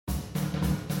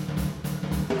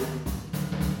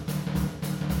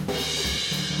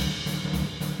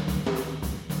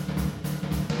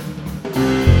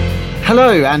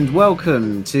Hello and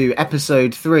welcome to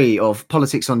episode 3 of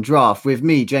Politics on Draft with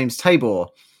me, James Tabor.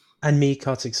 And me,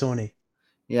 Kartik Sawhney.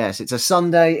 Yes, it's a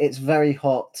Sunday, it's very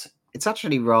hot. It's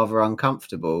actually rather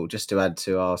uncomfortable, just to add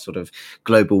to our sort of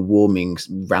global warming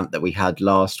rant that we had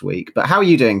last week. But how are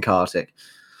you doing, Kartik?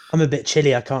 I'm a bit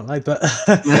chilly, I can't lie, but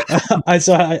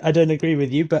I don't agree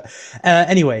with you. But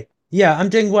anyway, yeah, I'm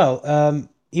doing well.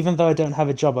 Even though I don't have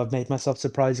a job, I've made myself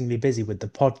surprisingly busy with the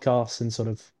podcasts and sort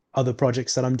of other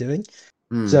projects that I'm doing.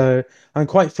 So I'm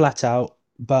quite flat out,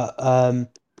 but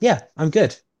yeah, I'm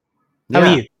good. How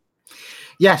are you?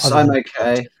 Yes, Other I'm than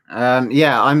okay.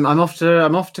 I'm off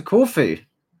to Corfu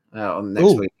on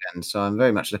next weekend, so I'm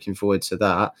very much looking forward to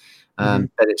that. But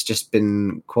it's just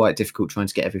been quite difficult trying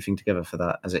to get everything together for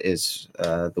that, as it is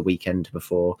the weekend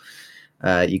before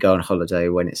you go on holiday,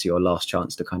 when it's your last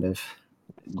chance to kind of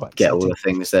get all the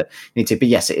things that you need to. But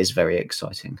yes, it is very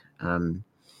exciting.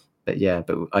 But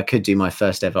I could do my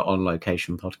first ever on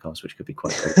location podcast, which could be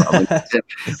quite cool. But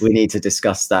we need to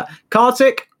discuss that.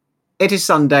 Kartik, it is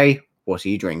Sunday. What are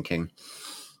you drinking?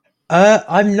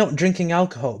 I'm not drinking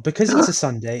alcohol because it's a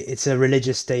Sunday. It's a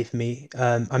religious day for me.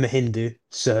 I'm a Hindu,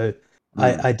 so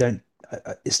I don't.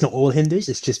 It's not all Hindus.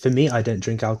 It's just for me. I don't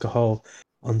drink alcohol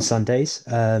on Sundays.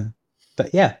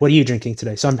 But yeah, what are you drinking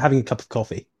today? So I'm having a cup of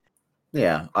coffee.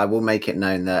 Yeah, I will make it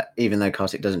known that even though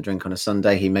Kartik doesn't drink on a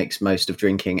Sunday, he makes most of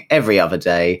drinking every other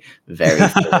day. Very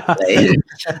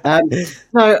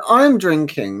No, I'm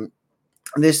drinking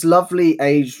this lovely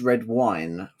aged red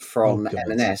wine from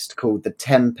M&S called the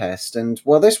Tempest. And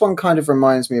well, this one kind of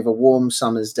reminds me of a warm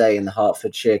summer's day in the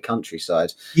Hertfordshire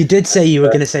countryside. You did say you were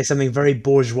going to say something very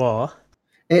bourgeois.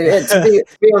 To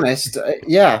be honest,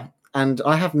 yeah. And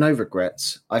I have no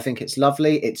regrets. I think it's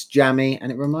lovely, it's jammy, and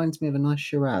it reminds me of a nice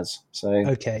Shiraz. So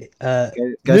okay,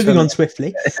 moving on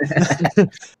swiftly.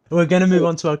 We're going to move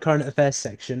on to our current affairs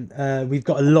section. We've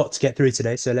got a lot to get through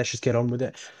today, so let's just get on with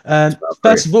it.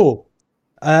 First of all,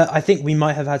 I think we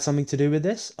might have had something to do with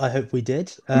this. I hope we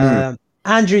did.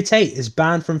 Andrew Tate is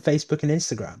banned from Facebook and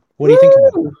Instagram. What do you think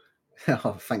about that?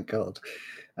 Oh, thank God.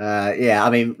 I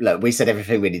mean, look, we said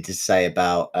everything we needed to say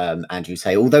about Andrew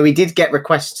Tate, although we did get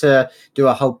requests to do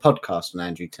a whole podcast on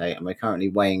Andrew Tate, and we're currently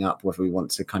weighing up whether we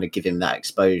want to kind of give him that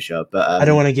exposure. But I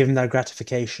don't want to give him that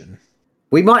gratification.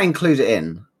 We might include it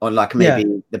in on like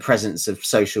maybe the presence of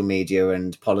social media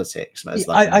and politics.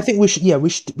 I think we should. Yeah, we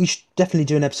should definitely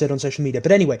do an episode on social media.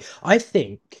 But anyway, I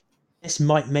think this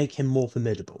might make him more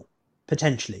formidable,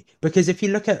 potentially, because if you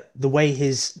look at the way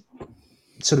his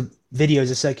sort of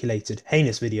videos are circulated,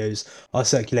 heinous videos are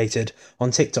circulated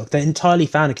on TikTok, they're entirely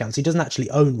fan accounts. He doesn't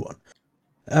actually own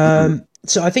one.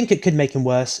 So I think it could make him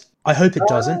worse. I hope it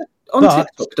doesn't. On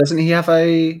TikTok, doesn't he have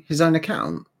his own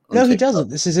account? No, he doesn't.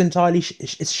 This is entirely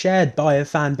it's shared by a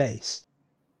fan base.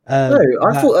 No,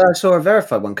 I thought I saw a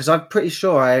verified one, because I'm pretty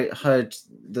sure I heard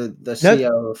the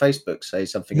CEO of Facebook say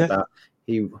something about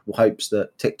he hopes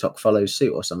that TikTok follows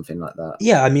suit or something like that.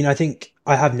 Yeah, I mean, I think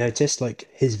I have noticed like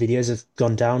his videos have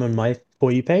gone down on my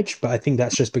For You page, but I think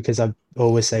that's just because I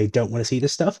always say don't want to see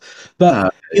this stuff.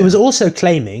 But he was also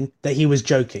claiming that he was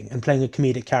joking and playing a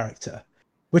comedic character,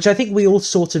 which I think we all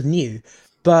sort of knew.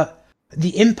 But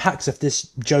the impacts of this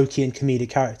jokey and comedic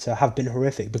character have been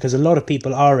horrific, because a lot of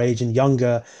people our age and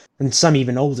younger, and some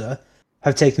even older,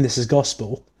 have taken this as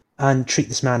gospel and treat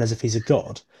this man as if he's a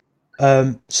god.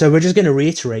 So we're just going to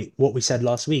reiterate what we said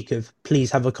last week of please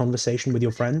have a conversation with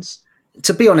your friends.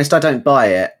 To be honest, I don't buy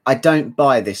it. I don't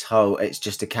buy this whole it's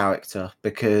just a character,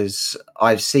 because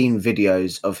I've seen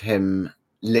videos of him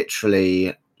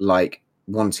literally like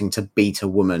wanting to beat a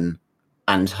woman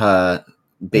and her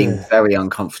being very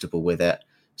uncomfortable with it.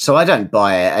 So I don't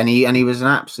buy it. And he was an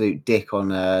absolute dick on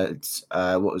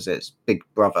what was it? Big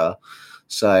Brother.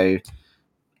 So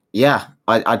yeah,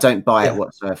 I don't buy it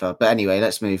whatsoever. But anyway,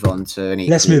 let's move on to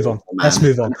Let's move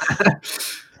on.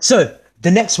 So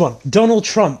the next one, Donald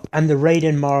Trump and the raid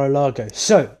in Mar-a-Lago.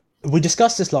 So we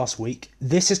discussed this last week.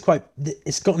 This is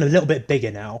it's gotten a little bit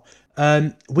bigger now.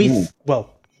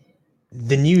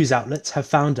 The news outlets have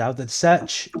found out that the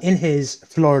search in his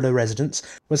Florida residence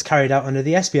was carried out under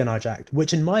the Espionage Act,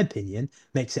 which in my opinion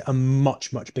makes it a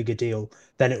much, much bigger deal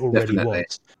than it already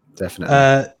was.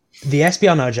 Definitely. The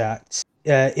Espionage Act,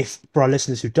 if for our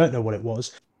listeners who don't know what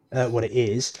it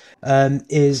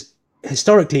is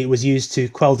historically it was used to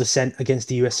quell dissent against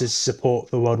the US's support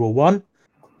for World War One,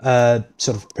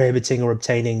 sort of prohibiting or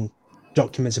obtaining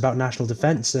documents about national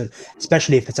defense,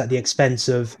 especially if it's at the expense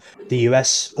of the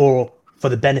US or for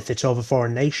the benefit of a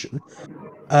foreign nation.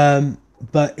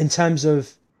 But in terms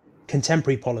of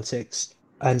contemporary politics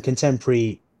and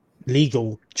contemporary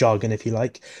legal jargon, if you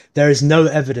like, there is no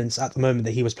evidence at the moment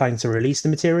that he was planning to release the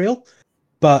material.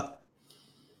 But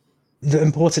the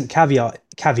important caveat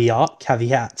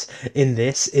in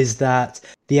this is that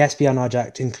the Espionage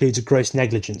Act includes a gross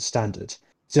negligence standard.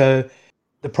 So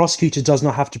the prosecutor does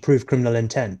not have to prove criminal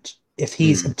intent. If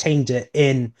he's obtained it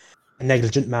in a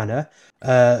negligent manner,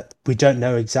 we don't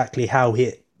know exactly how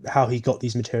he got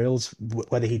these materials,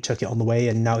 whether he took it on the way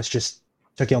and now it's just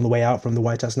took it on the way out from the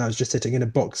White House. Now it's just sitting in a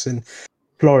box in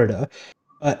Florida.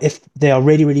 If they are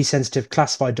really, really sensitive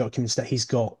classified documents that he's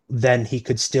got, then he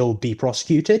could still be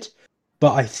prosecuted.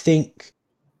 But I think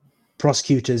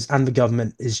prosecutors and the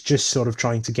government is just sort of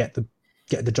trying to get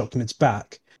the documents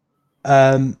back.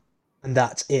 And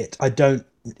that's it. I don't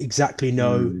exactly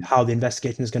know how the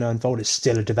investigation is going to unfold. It's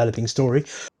still a developing story.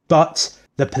 But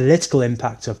the political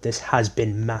impact of this has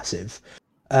been massive.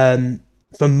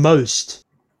 For most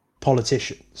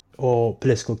politicians or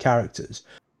political characters,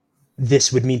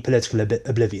 this would mean political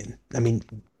oblivion. I mean,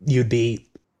 you'd be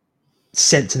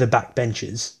sent to the back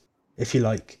benches, if you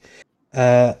like.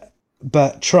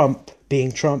 But Trump,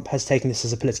 being Trump, has taken this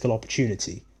as a political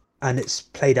opportunity, and it's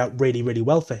played out really, really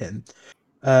well for him.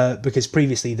 Because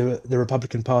previously the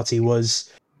Republican Party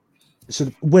was sort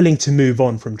of willing to move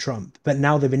on from Trump, but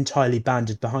now they've entirely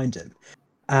banded behind him.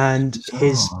 And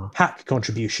his PAC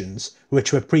contributions,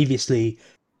 which were previously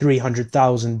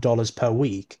 $300,000 per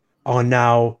week, are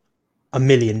now $1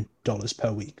 million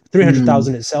per week.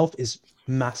 300,000 itself is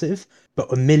massive, but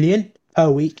 $1 million per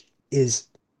week is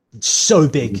so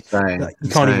big that you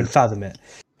can't even fathom it.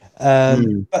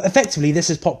 But effectively, this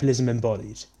is populism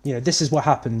embodied. This is what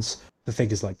happens for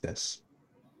figures like this.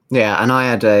 Yeah, and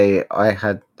I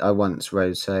once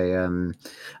wrote a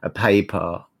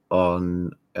paper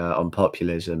on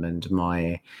populism, and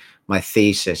my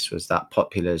thesis was that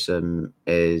populism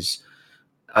is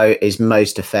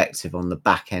most effective on the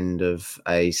back end of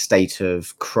a state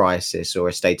of crisis or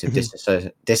a state of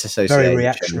disassociation. Very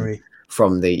reactionary.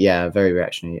 From very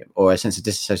reactionary, or a sense of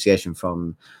disassociation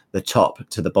from the top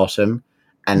to the bottom.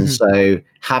 And so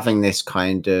having this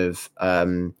kind of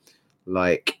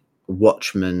like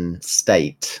watchman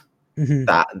state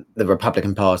that the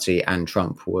Republican Party and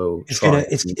Trump will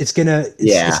it's gonna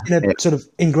sort of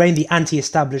ingrain the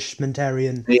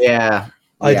anti-establishmentarian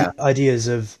ideas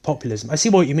of populism. I see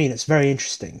what you mean. It's very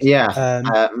interesting.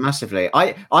 Massively.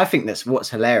 I think that's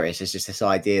what's hilarious is just this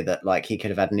idea that like he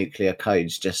could have had nuclear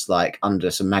codes just like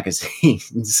under some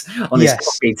magazines on his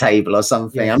coffee table or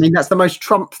something. I mean, that's the most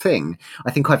Trump thing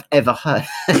I think I've ever heard.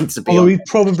 Although we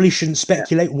probably shouldn't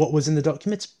speculate what was in the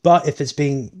documents, but if it's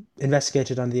being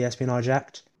investigated under the Espionage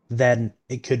Act, then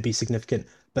it could be significant.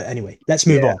 But anyway, let's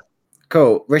move on.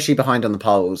 Cool. Rishi behind on the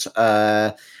polls.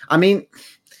 I mean,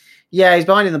 yeah, he's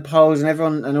behind in the polls, and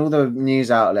everyone and all the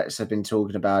news outlets have been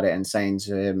talking about it and saying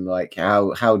to him, like,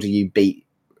 how do you beat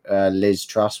Liz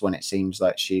Truss when it seems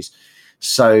like she's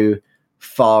so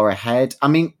far ahead? I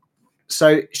mean,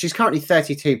 so she's currently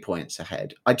 32 points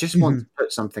ahead. I just want to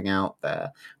put something out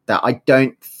there that I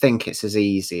don't think it's as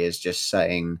easy as just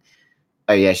saying,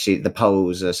 oh yeah, the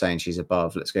polls are saying she's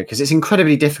above, let's go. Because it's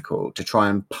incredibly difficult to try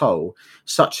and poll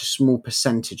such a small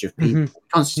percentage of people.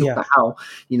 Can't talk about how,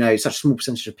 such a small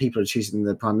percentage of people are choosing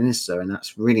the prime minister, and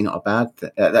that's really not a bad thing.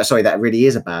 That really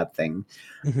is a bad thing.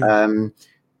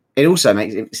 It also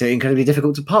makes it so incredibly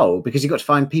difficult to poll because you've got to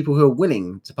find people who are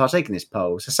willing to partake in this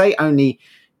poll. So say only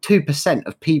 2%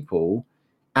 of people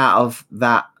out of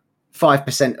that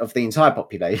 5% of the entire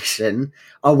population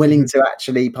are willing to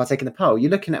actually partake in the poll.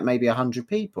 You're looking at maybe 100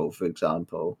 people, for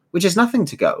example, which is nothing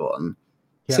to go on.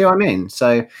 See what I mean?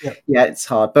 So, it's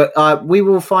hard. But we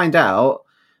will find out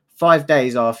 5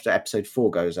 days after episode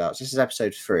 4 goes out. So this is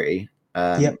episode 3.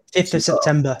 5th of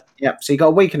September. So you got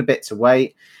a week and a bit to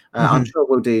wait. I'm sure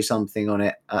we'll do something on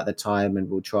it at the time, and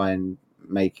we'll try and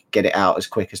get it out as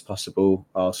quick as possible.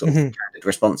 Our sort of candid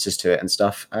responses to it and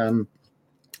stuff.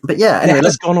 But anyway, it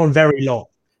has gone on very long.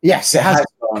 Yes, it has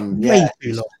gone way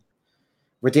too long,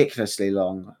 ridiculously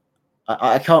long.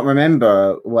 I can't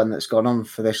remember one that's gone on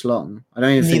for this long. I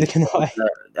don't even think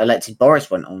elected Boris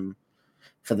went on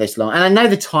for this long. And I know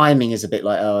the timing is a bit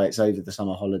like, it's over the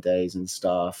summer holidays and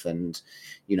stuff, and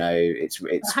it's.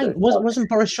 Wasn't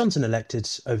Boris Johnson elected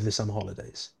over the summer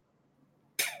holidays?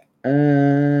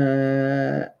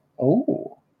 You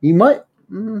might.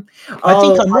 I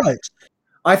think I'm right.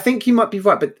 I think you might be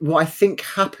right, but what I think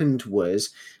happened was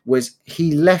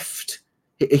he left.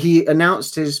 He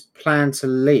announced his plan to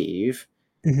leave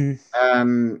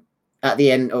at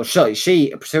the end. Or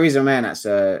Theresa May announced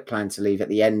a plan to leave at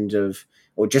the end of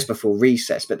or just before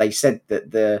recess. But they said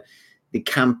that the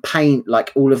campaign,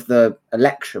 like all of the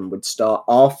election, would start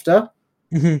after.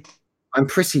 I'm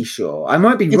pretty sure. I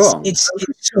might be wrong. It's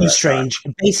so strange.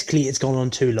 Basically, it's gone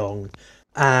on too long.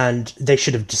 and they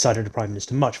should have decided a prime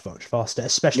minister much, much faster,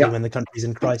 especially Yep. when the country's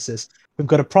in crisis. We've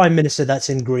got a prime minister that's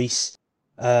in Greece,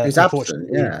 Who's absent,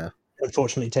 yeah.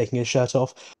 unfortunately taking his shirt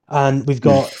off, and we've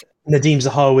got Nadeem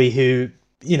Zahawi, who,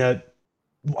 you know,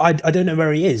 I don't know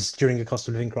where he is during a cost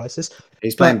of living crisis.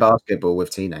 He's playing basketball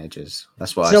with teenagers.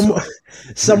 That's what I saw.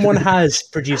 Someone has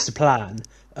produced a plan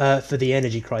for the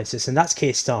energy crisis, and that's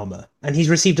Keir Starmer, and he's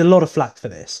received a lot of flack for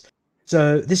this.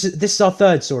 So this is our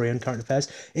third story on current affairs.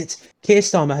 It's Keir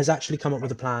Starmer has actually come up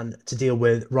with a plan to deal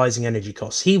with rising energy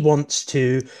costs. He wants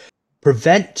to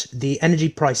prevent the energy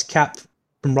price cap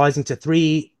from rising to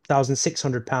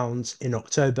 £3,600 in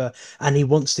October, and he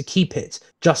wants to keep it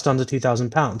just under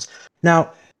 £2,000.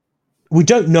 Now, we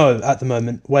don't know at the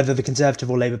moment whether the Conservative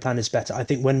or Labour plan is better. I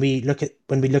think when we look at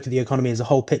the economy as a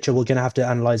whole picture, we're going to have to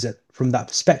analyse it from that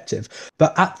perspective.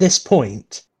 But at this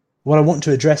point, what I want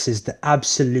to address is the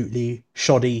absolutely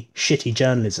shoddy, shitty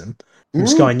journalism from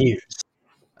Sky News.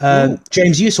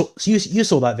 James, you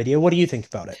saw that video. What do you think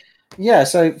about it? Yeah,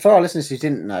 so for our listeners who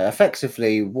didn't know,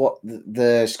 effectively what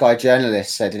the Sky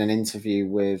journalist said in an interview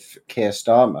with Keir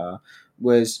Starmer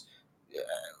was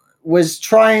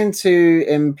trying to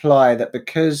imply that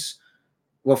because,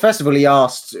 well, first of all, he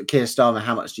asked Keir Starmer,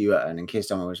 how much do you earn? And Keir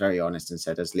Starmer was very honest and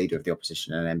said, as leader of the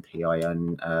opposition and MP, I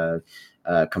earn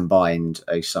combined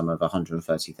a sum of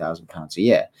 £130,000 a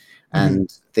year. And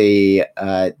the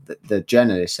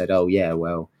journalist said, oh, yeah,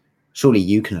 well, surely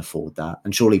you can afford that.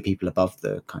 And surely people above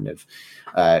the kind of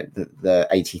the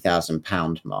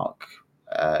 £80,000 mark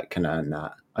can earn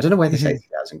that. I don't know where this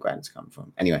 80,000 grants come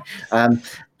from. Anyway,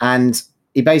 and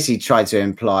he basically tried to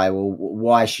imply, well,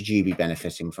 why should you be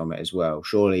benefiting from it as well?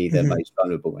 Surely the most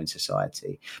vulnerable in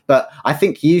society. But I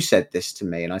think you said this to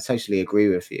me, and I totally agree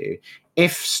with you.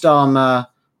 If Starmer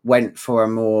went for a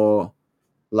more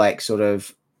like sort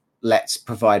of let's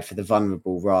provide for the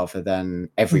vulnerable rather than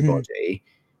everybody,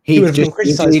 he would have got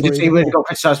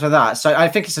criticised for that. So I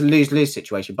think it's a lose-lose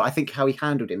situation. But I think how he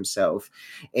handled himself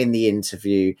in the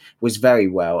interview was very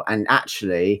well. And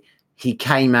actually, he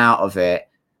came out of it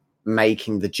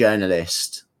making the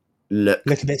journalist look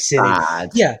a bit silly.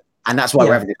 Bad. Yeah. And that's why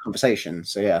we're having this conversation.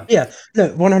 So, yeah. Yeah. No,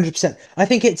 100%. I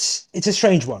think it's a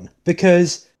strange one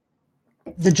because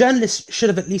the journalist should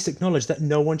have at least acknowledged that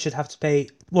no one should have to pay.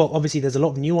 Well, obviously, there's a lot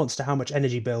of nuance to how much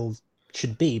energy bill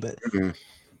should be, but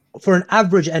for an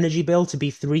average energy bill to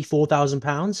be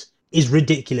 £4,000 is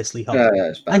ridiculously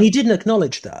high. And he didn't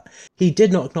acknowledge that. He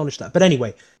did not acknowledge that. But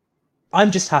anyway,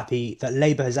 I'm just happy that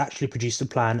Labour has actually produced a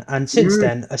plan. And since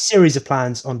then, a series of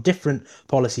plans on different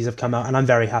policies have come out, and I'm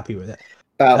very happy with it.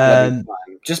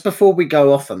 Just before we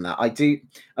go off on that,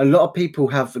 a lot of people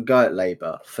have a go at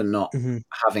Labour for not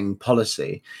having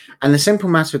policy. And the simple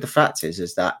matter of the fact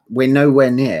is that we're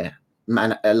nowhere near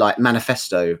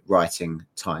manifesto writing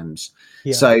times.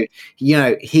 Yeah. So,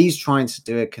 he's trying to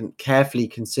do a carefully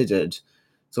considered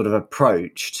sort of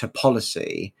approach to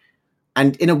policy.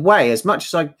 And in a way, as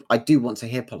much as I do want to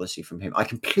hear policy from him, I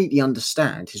completely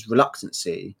understand his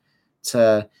reluctancy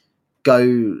to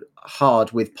go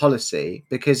hard with policy,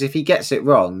 because if he gets it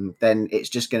wrong, then it's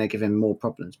just going to give him more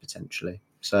problems potentially.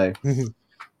 So,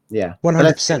 yeah.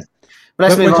 100%.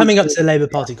 We're coming up to the Labour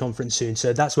Party conference soon,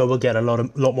 so that's where we'll get a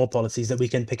lot more policies that we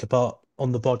can pick apart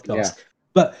on the podcast. Yeah.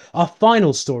 But our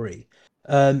final story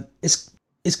is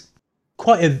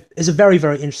a very,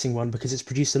 very interesting one because it's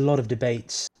produced a lot of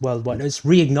debates worldwide. It's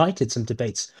reignited some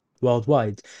debates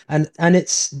worldwide, and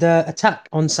it's the attack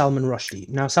on Salman Rushdie.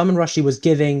 Now, Salman Rushdie was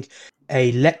giving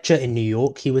a lecture in New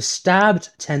York. He was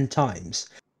stabbed 10 times,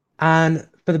 and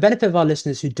for the benefit of our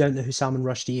listeners who don't know who Salman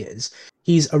Rushdie is,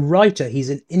 he's a writer. He's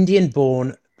an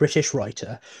Indian-born British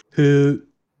writer who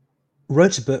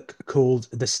wrote a book called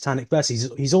The Satanic Verses.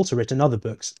 He's also written other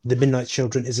books. The Midnight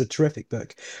Children is a terrific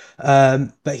book.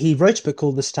 But he wrote a book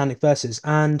called The Satanic Verses.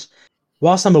 And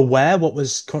whilst I'm aware what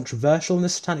was controversial in The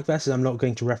Satanic Verses, I'm not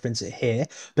going to reference it here,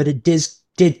 but it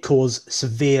did cause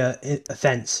severe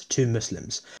offence to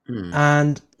Muslims.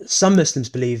 And some Muslims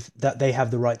believe that they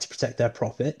have the right to protect their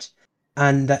prophet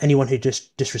and that anyone who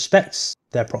just disrespects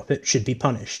their prophet should be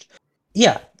punished.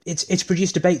 Yeah, it's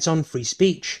produced debates on free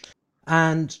speech,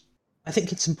 and I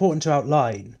think it's important to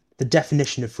outline the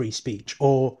definition of free speech,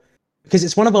 because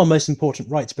it's one of our most important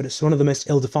rights, but it's one of the most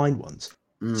ill-defined ones.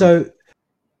 So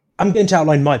I'm going to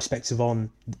outline my perspective on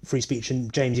free speech,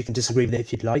 and James, you can disagree with it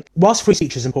if you'd like. Whilst free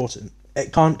speech is important,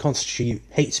 it can't constitute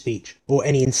hate speech or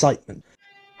any incitement.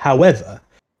 However,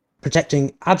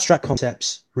 protecting abstract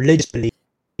concepts, religious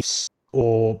beliefs,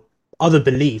 or other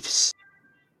beliefs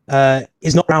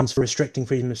is not grounds for restricting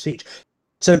freedom of speech.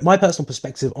 So my personal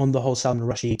perspective on the whole Salman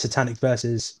Rushdie Satanic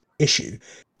Verses issue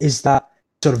is that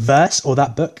sort of verse or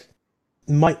that book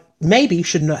maybe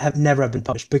should never have been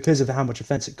published because of how much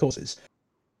offense it causes.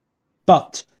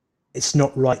 But it's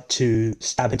not right to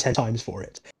stab him 10 times for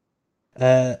it.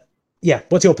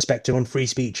 What's your perspective on free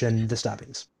speech and the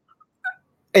stabbings?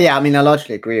 Yeah, I mean, I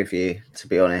largely agree with you, to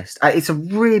be honest. It's a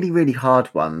really, really hard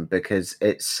one because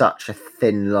it's such a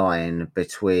thin line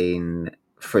between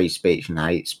free speech and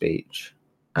hate speech.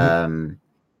 And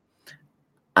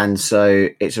so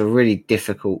it's a really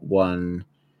difficult one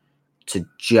to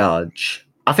judge.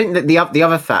 I think that the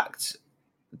other fact,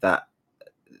 that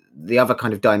the other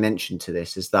kind of dimension to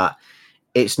this is that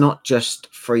it's not just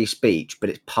free speech, but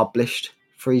it's published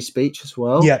free speech as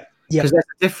well. Yeah. Because there's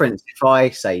a difference if I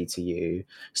say to you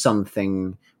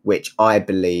something which I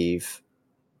believe,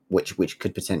 which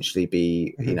could potentially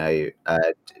be,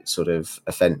 sort of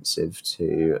offensive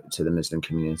to the Muslim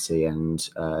community and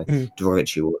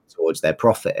derogatory towards their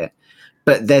prophet.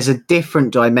 But there's a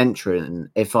different dimension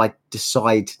if I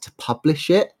decide to publish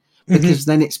it, because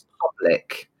then it's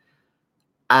public.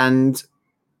 And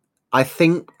I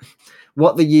think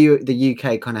what the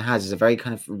UK kind of has is a very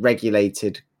kind of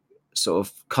regulated sort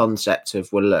of concept of,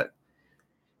 well, look,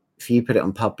 if you put it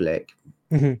on public,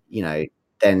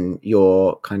 then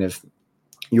you're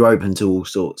open to all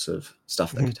sorts of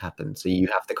stuff that could happen. So you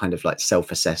have to kind of like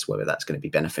self-assess whether that's going to be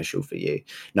beneficial for you.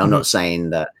 Now, I'm not saying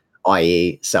that,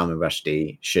 i.e. Salman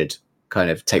Rushdie should kind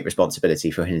of take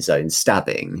responsibility for his own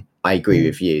stabbing. I agree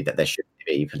with you that there should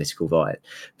be political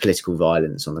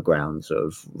violence on the grounds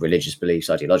of religious beliefs,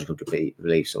 ideological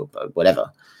beliefs, or whatever.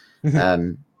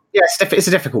 It's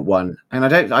a difficult one,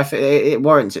 and it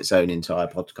warrants its own entire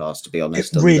podcast, to be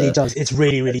honest. It really does. It's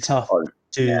really, really tough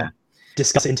to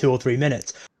discuss it in 2 or 3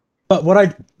 minutes. But what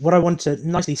I want to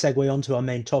nicely segue onto our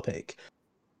main topic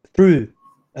through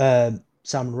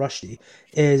Salman Rushdie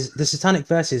is The Satanic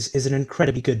Verses is an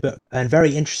incredibly good book and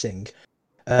very interesting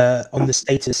on the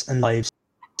status and lives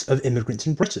of immigrants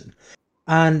in Britain.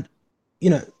 And,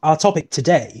 our topic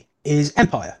today is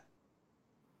empire.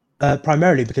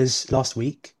 Primarily because last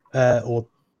week, for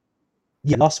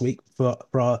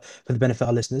the benefit of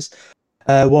our listeners,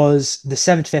 was the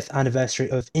 75th anniversary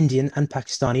of Indian and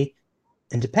Pakistani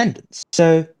independence.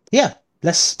 So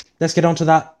let's get on to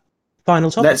that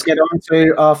final topic. Let's get on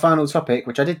to our final topic,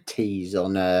 which I did tease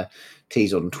on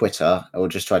Twitter, or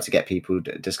just try to get people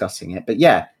discussing it. But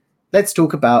let's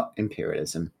talk about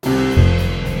imperialism.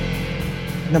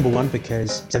 Number one,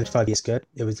 because 75 years ago,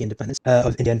 it was the independence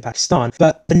of India and Pakistan.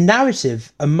 But the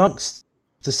narrative amongst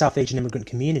the South Asian immigrant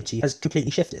community has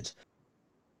completely shifted.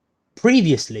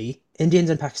 Previously, Indians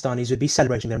and Pakistanis would be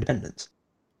celebrating their independence.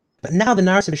 But now the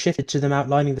narrative has shifted to them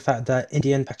outlining the fact that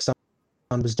India and Pakistan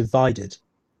was divided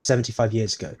 75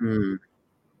 years ago.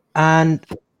 And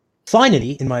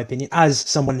finally, in my opinion, as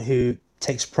someone who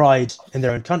takes pride in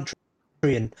their own country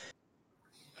and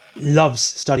loves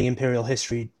studying imperial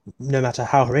history, no matter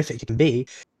how horrific it can be,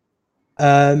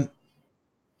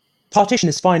 partition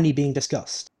is finally being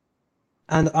discussed,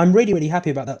 and I'm really, really happy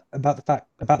about that fact,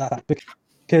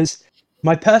 because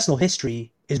my personal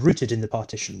history is rooted in the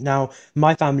partition. Now,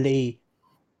 my family,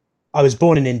 I was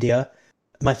born in India.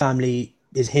 My family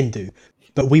is Hindu,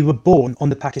 but we were born on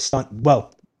the Pakistan.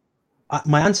 Well,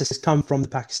 my ancestors come from the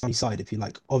Pakistani side, if you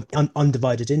like, of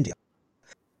undivided India,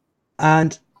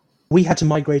 and we had to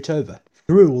migrate over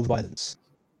through all the violence,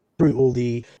 through all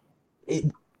the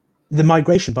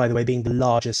migration, by the way, being the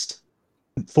largest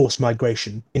forced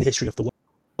migration in the history of the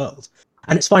world.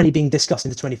 And it's finally being discussed in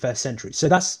the 21st century. So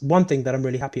that's one thing that I'm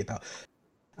really happy about.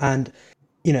 And,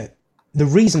 the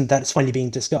reason that it's finally being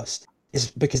discussed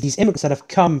is because these immigrants that have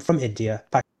come from India,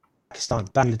 Pakistan,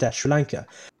 Bangladesh, Sri Lanka,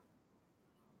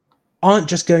 aren't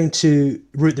just going to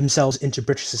root themselves into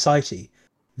British society.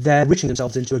 They're rooting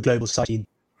themselves into a global society,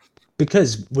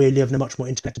 because we live in a much more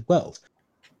interconnected world.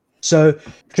 So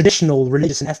traditional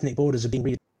religious and ethnic borders are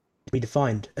being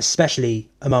redefined, especially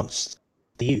amongst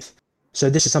the youth. So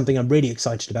this is something I'm really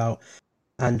excited about.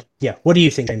 And what do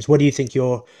you think, James? What do you think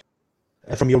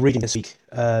from your reading this week?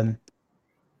 What's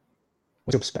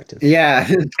your perspective? Yeah,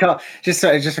 just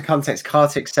for context,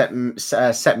 Kartik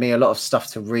sent me a lot of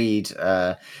stuff to read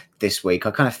this week.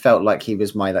 I kind of felt like he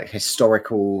was my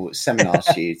historical seminar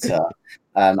tutor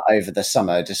over the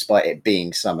summer, despite it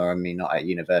being summer and me not at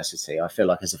university. I feel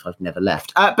like as if I've never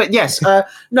left. But yes,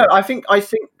 no, I think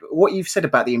what you've said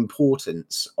about the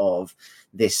importance of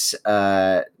this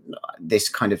this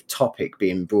kind of topic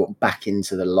being brought back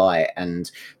into the light,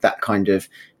 and that kind of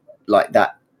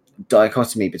that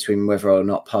dichotomy between whether or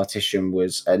not partition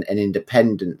was an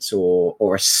independence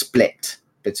or a split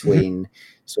between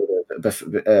sort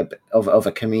of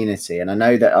a community. And I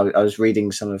know that I was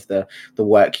reading some of the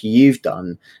work you've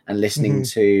done and listening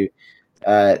to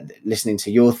listening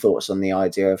to your thoughts on the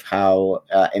idea of how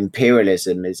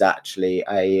imperialism is actually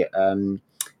a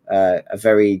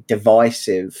very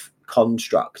divisive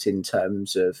construct in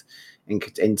terms of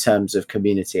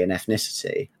community and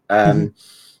ethnicity, and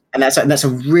that's a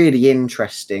really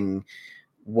interesting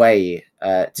way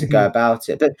to go about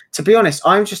it. But to be honest,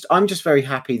 I'm just very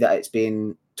happy that it's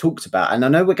being talked about, and I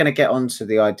know we're going to get onto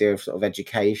the idea of sort of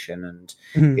education and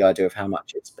the idea of how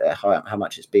much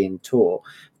it's being taught,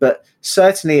 but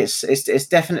certainly it's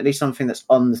definitely something that's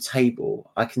on the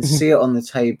table. I can see it on the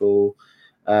table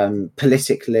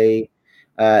politically,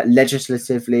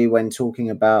 legislatively, when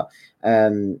talking about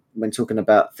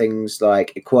things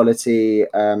like equality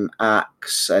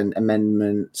acts and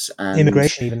amendments and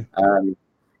immigration even.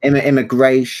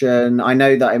 Immigration. I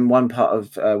know that in one part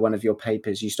of one of your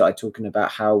papers, you started talking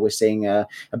about how we're seeing a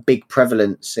big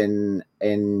prevalence in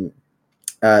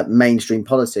mainstream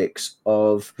politics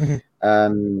of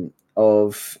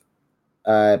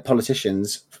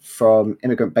politicians from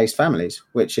immigrant-based families,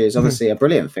 which is obviously a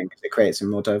brilliant thing because it creates a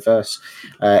more diverse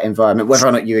environment. Whether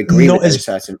or not you agree with those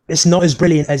certain, it's not as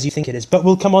brilliant as you think it is, but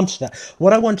we'll come on to that.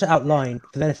 What I want to outline for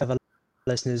the benefit of our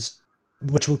listeners,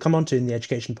 which we'll come on to in the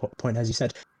education point, as you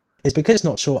said, is because it's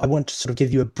not short. I want to sort of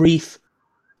give you a brief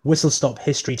whistle-stop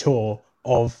history tour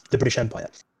of the British Empire.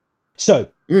 So,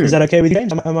 is that okay with you,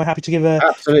 James? Am I happy to give a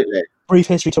absolutely brief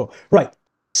history tour? Right.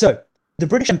 So, the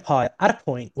British Empire, at a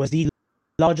point, was the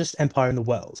largest empire in the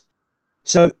world.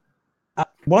 So, at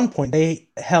one point, they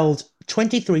held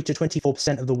 23 to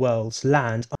 24% of the world's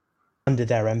land under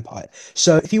their empire.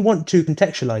 So, if you want to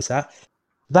contextualize that,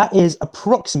 that is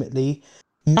approximately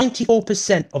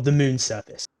 94% of the moon's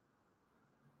surface.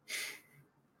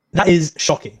 That is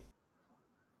shocking.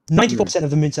 94% of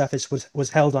the moon's surface was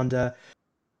held under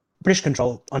British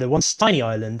control under one tiny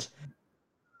island.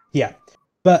 Yeah.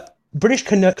 But British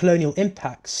colonial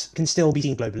impacts can still be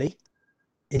seen globally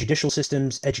in judicial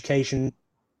systems, education,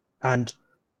 and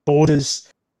borders.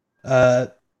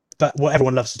 But what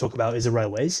everyone loves to talk about is the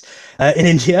railways in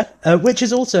India, which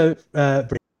is also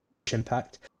British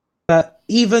impact. But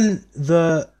even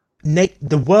the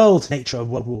world nature of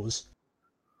world wars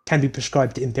can be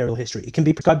prescribed to imperial history. It can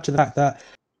be prescribed to the fact that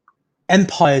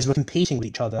empires were competing with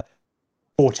each other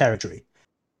for territory.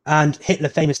 And Hitler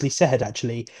famously said,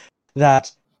 actually,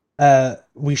 that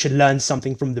we should learn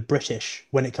something from the British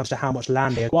when it comes to how much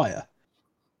land they acquire.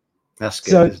 That's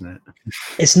good, isn't it?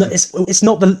 It's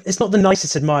not the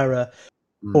nicest admirer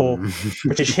for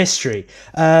British history,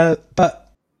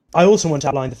 but I also want to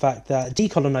outline the fact that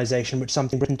decolonization, which is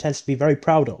something Britain tends to be very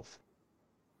proud of,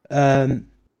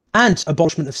 and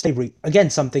abolishment of slavery, again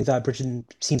something that Britain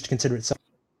seems to consider itself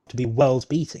to be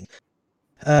world-beating.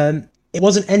 It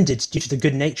wasn't ended due to the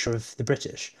good nature of the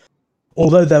British.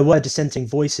 Although there were dissenting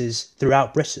voices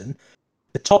throughout Britain,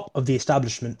 the top of the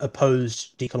establishment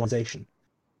opposed decolonisation.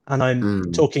 And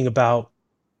I'm talking about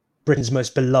Britain's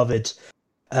most beloved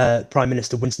Prime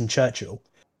Minister, Winston Churchill.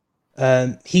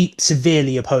 He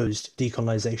severely opposed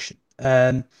decolonisation.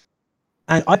 And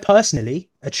I personally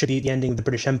attribute the ending of the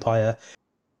British Empire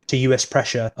to US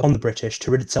pressure on the British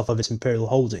to rid itself of its imperial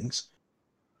holdings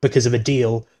because of a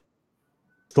deal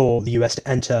for the US to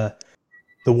enter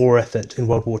the war effort in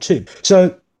World War II.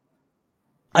 So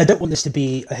I don't want this to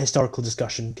be a historical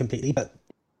discussion completely, but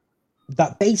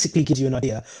that basically gives you an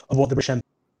idea of what the British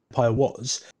Empire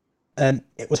was.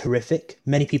 It was horrific.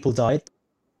 Many people died.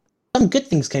 Some good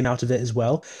things came out of it as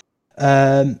well.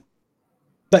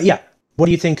 But yeah, what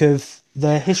do you think of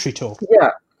the history tour?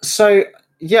 Yeah, so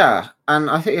yeah, and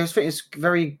I think it's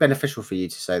very beneficial for you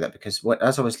to say that because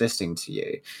as I was listening to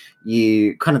you,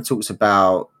 you kind of talked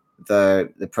about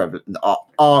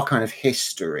our kind of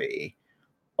history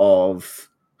of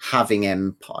having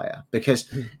empire,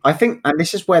 because I think, and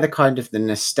this is where the kind of the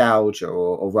nostalgia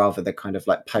or rather the kind of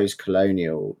like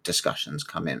post-colonial discussions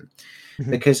come in,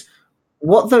 because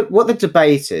what the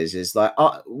debate is like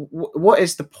what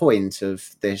is the point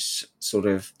of this sort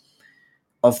of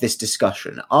this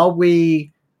discussion? Are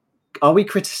we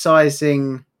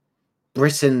criticizing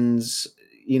Britain's,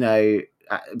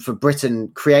 for Britain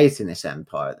creating this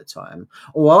empire at the time,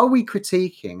 or are we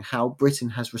critiquing how Britain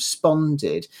has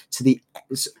responded to the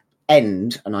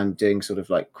end, and I'm doing sort of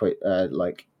like quote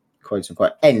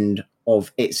unquote end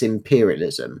of its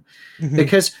imperialism?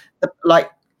 Because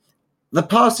the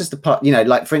past is the past.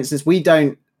 Like for instance, we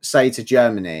don't say to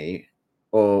Germany,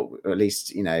 or at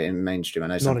least in mainstream, I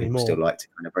know some people still like to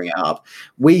kind of bring it up.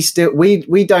 We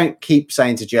don't keep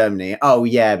saying to Germany, "Oh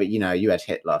yeah, but you had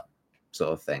Hitler,"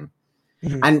 sort of thing.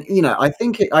 And I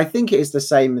think it is the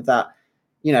same with that.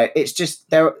 It's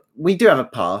just we do have a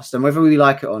past, and whether we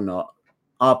like it or not,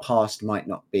 our past might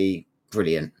not be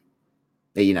brilliant.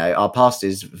 You know, our past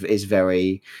is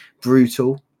very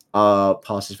brutal. Our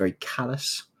past is very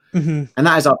callous, Mm-hmm. and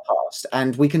that is our past.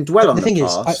 And we can dwell But on the the thing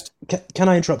is, past. can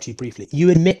I interrupt you briefly? You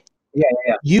admit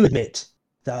Yeah.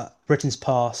 that Britain's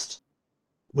past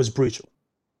was brutal.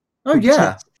 Oh But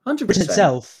yeah, hundred Britain percent.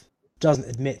 itself doesn't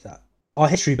admit that. Our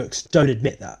history books don't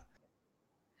admit that.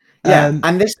 Yeah,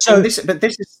 and So this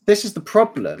is the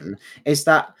problem, is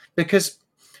that because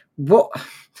what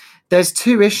there's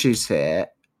two issues here,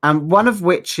 and one of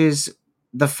which is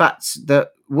the fact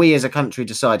that we as a country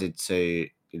decided to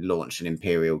launch an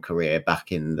imperial career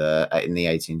back in the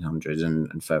 1800s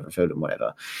and further afield and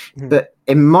whatever. Mhm. But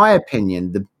in my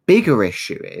opinion, the bigger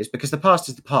issue is, because the past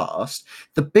is the past,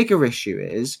 the bigger issue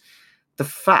is the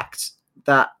fact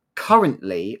that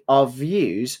currently our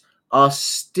views are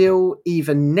still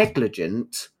either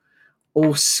negligent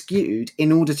or skewed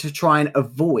in order to try and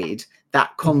avoid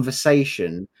that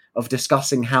conversation of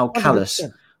discussing how callous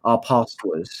 100%. our past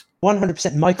was.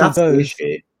 100%. That's the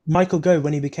issue. Michael Gove,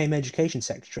 when he became Education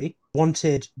Secretary,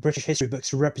 wanted British history books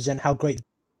to represent how great the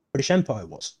British Empire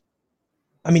was.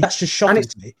 I mean, that's just And shocking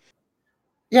it's to me.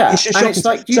 yeah, It's just and shocking it's to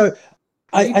me. like So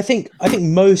you I think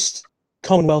most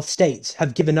Commonwealth states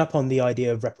have given up on the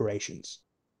idea of reparations.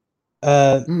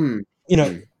 Uh, mm, you know,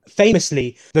 mm,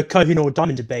 famously, the Kohinoor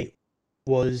Diamond debate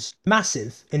was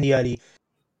massive in the early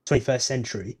 21st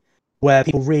century, where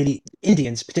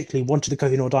Indians particularly, wanted the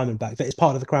Kohinoor Diamond back, that is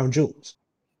part of the crown jewels.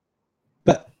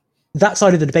 But that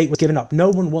side of the debate was given up. No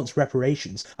one wants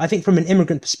reparations. I think from an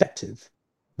immigrant perspective,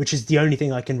 which is the only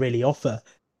thing I can really offer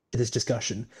to this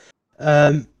discussion,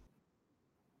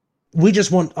 we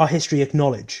just want our history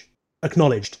acknowledged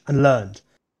and learned,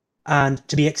 and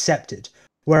to be accepted.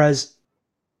 Whereas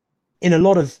in a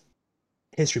lot of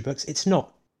history books, it's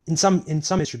not. In some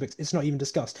history books, it's not even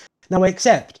discussed. Now, I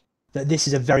accept that this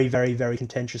is a very, very, very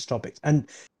contentious topic, and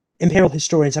imperial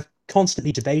historians have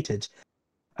constantly debated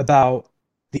about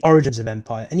the origins of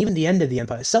empire and even the end of the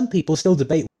empire. Some people still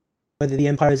debate whether the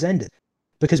empire has ended,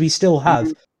 because we still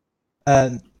have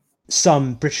mm,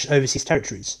 some British overseas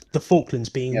territories, the Falklands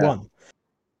being yeah. one.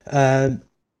 Um,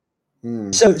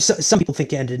 Mm, so some people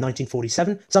think it ended in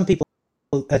 1947. Some people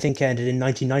think it ended in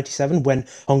 1997 when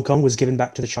Hong Kong was given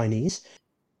back to the Chinese.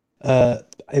 Uh,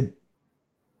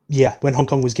 when Hong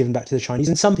Kong was given back to the Chinese,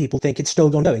 and some people think it's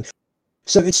still ongoing.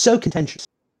 So it's so contentious.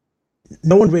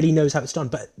 No one really knows how it's done,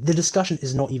 but the discussion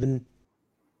is not even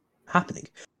happening.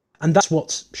 And that's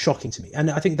what's shocking to me. And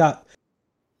I think that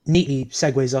neatly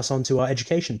segues us onto our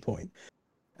education point.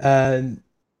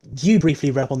 You briefly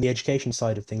read up on the education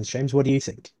side of things, James. What do you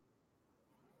think?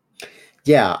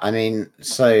 yeah, I mean,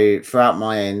 so throughout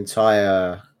my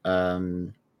entire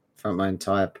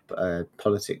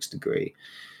politics degree,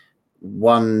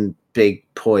 one big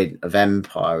point of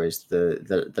empire is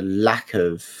the lack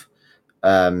of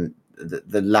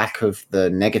the lack of the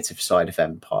negative side of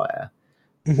empire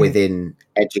Mm-hmm. within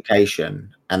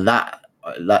education, and that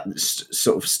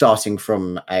sort of starting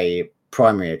from a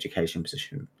primary education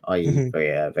position, i.e., Mm-hmm.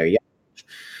 very young.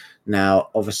 Now,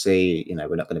 obviously, you know,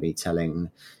 we're not going to be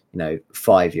telling, you know,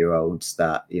 5-year-olds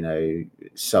that, you know,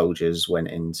 soldiers went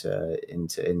into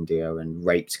India and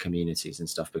raped communities and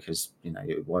stuff, because, you know,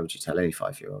 why would you tell any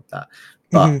 5-year-old that?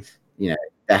 But, Mm-hmm. you know,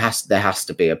 there has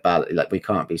to be a balance. Like, we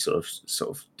can't be sort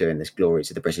of doing this glory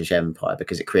to the British Empire,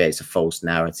 because it creates a false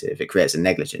narrative. It creates a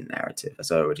negligent narrative,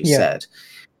 as I already Yeah.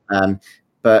 said.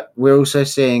 But we're also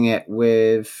seeing it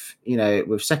with, you know,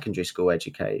 with secondary school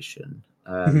education.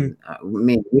 Mm-hmm.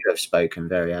 Me and you have spoken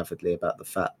very avidly about the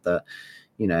fact that,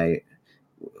 you know,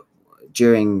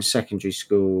 during secondary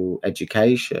school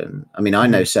education, I mean, I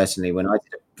Mm-hmm. know certainly when I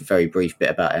did a very brief bit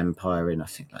about empire in, I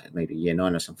think, like maybe year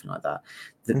 9 or something like that,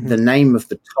 Mm-hmm. the name of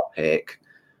the topic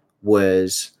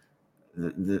was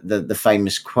the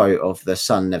famous quote of "the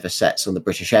sun never sets on the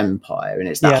British Empire," and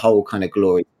it's that Yeah. whole kind of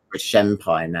glory British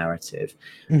Empire narrative.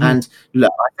 Mm-hmm. And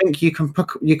look, I think you can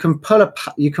pull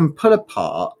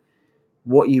apart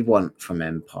what you want from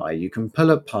empire. You can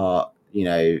pull apart,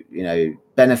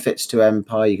 benefits to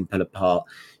empire. You can pull apart,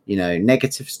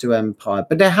 negatives to empire.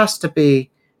 But it has to be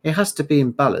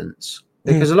in balance,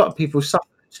 Mm-hmm. because a lot of people suffered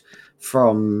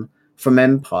from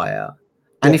empire.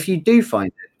 And Yeah. if you do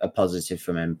find a positive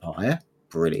from empire,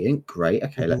 brilliant, great.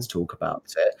 Okay, Mm-hmm. let's talk about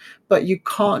it. But you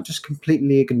can't just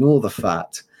completely ignore the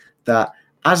fact that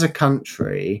as a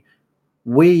country,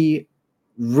 we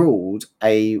ruled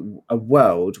a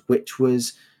world which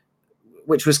was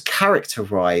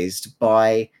characterized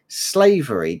by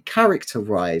slavery,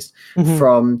 characterized Mm-hmm.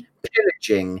 from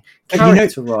pillaging, But you know,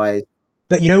 characterized.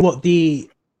 what the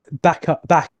back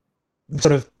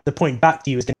sort of the point back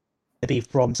to you is going to be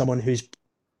from someone who's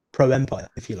pro empire,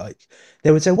 if you like.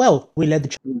 They would say, "Well, we led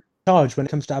the charge when it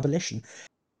comes to abolition.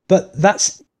 But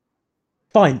that's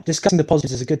fine. Discussing the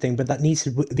positives is a good thing, but that needs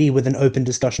to be with an open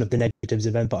discussion of the negatives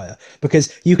of empire,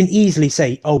 because you can easily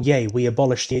say, "Oh, yay, we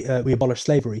abolished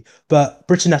slavery," but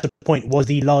Britain at the point was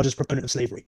the largest proponent of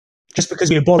slavery. Just because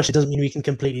we abolished it doesn't mean we can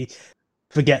completely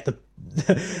forget the.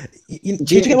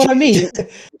 Do you get what I mean? Do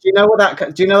you know what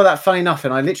that? Do you know that? Funny enough,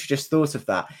 and I literally just thought of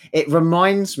that. It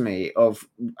reminds me of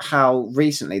how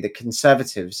recently the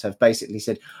Conservatives have basically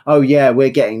said, "Oh yeah, we're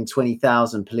getting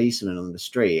 20,000 policemen on the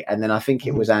street," and then I think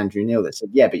it was Andrew Neil that said,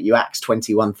 "Yeah, but you axed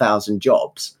 21,000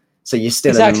 jobs, so you're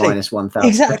still in a minus 1,000."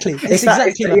 Exactly. It's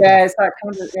exactly like that. It's that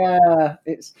kind of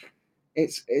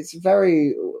It's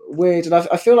very weird, and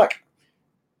I feel like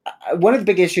one of the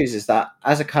big issues is that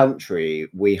as a country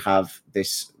we have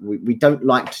this, we don't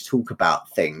like to talk about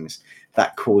things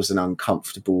that cause an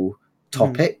uncomfortable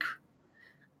topic,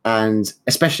 and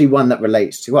especially one that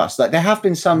relates to us. Like there have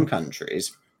been some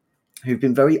countries who've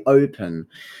been very open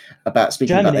about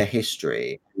speaking about their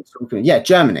history.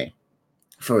 Germany,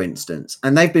 for instance,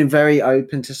 and they've been very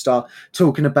open to start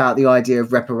talking about the idea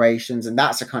of reparations, and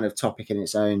that's a kind of topic in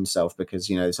its own self,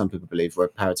 because some people believe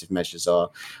reparative measures are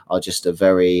just a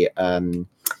very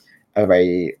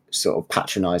sort of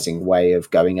patronizing way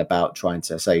of going about trying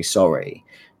to say sorry.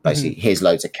 Basically, here's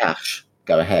loads of cash,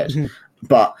 go ahead.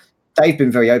 But they've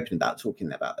been very open about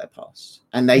talking about their past,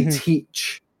 and they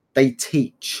teach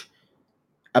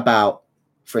about,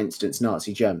 for instance,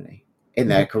 Nazi Germany in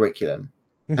their curriculum.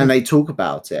 And they talk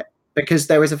about it because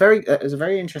there's a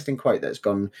very interesting quote that's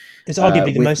gone. It's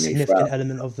arguably the most significant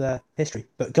element of their history.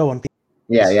 But go on. Please.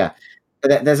 Yeah.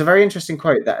 But there's a very interesting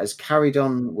quote that has carried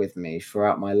on with me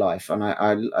throughout my life, and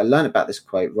I learned about this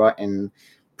quote right in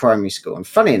primary school. And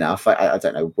funny enough, I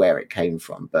don't know where it came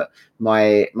from, but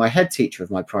my head teacher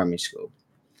of my primary school,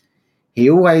 he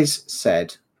always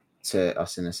said to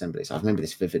us in assemblies, I remember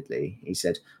this vividly. He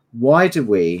said, "Why do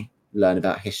we learn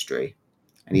about history?"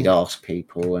 And he'd ask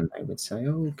people, and they would say,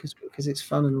 "Oh, because it's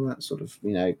fun," and all that sort of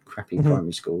crappy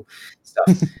primary school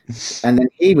stuff. And then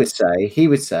he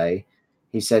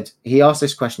said he asked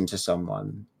this question to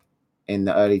someone in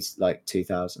the early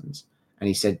 2000s, and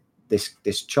he said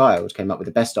this child came up with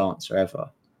the best answer ever,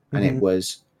 and it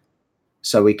was,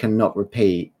 "So we cannot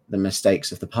repeat the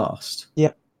mistakes of the past."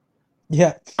 Yeah.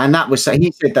 And that was, so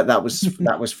he said that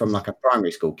was from like a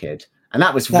primary school kid, and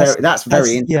that's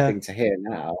very interesting to hear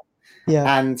now.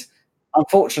 Yeah. And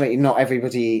unfortunately, not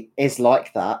everybody is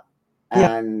like that.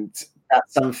 And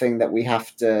that's something that we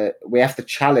have to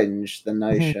challenge the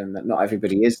notion that not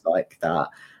everybody is like that.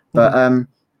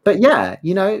 But yeah,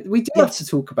 we do have to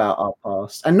talk about our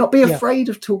past and not be afraid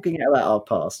of talking about our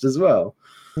past as well.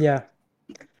 Yeah.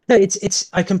 No, it's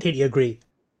I completely agree.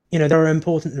 There are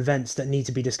important events that need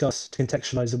to be discussed to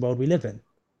contextualize the world we live in.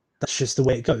 That's just the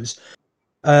way it goes.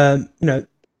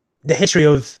 The history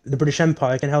of the British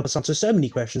Empire can help us answer so many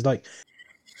questions, like,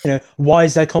 why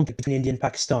is there conflict between India and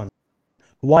Pakistan?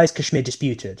 Why is Kashmir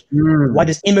disputed? Why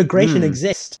does immigration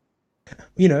exist?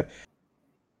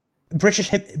 British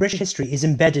history is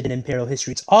embedded in imperial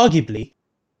history. It's arguably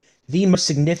the most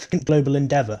significant global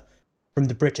endeavor from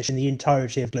the British in the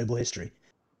entirety of global history,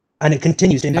 and it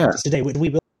continues to impact us today, which we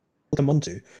will come on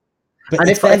to. But and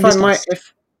if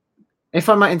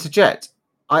I might interject,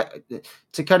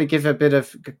 to kind of give a bit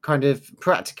of kind of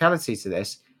practicality to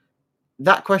this,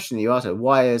 that question you asked,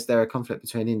 why is there a conflict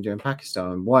between India and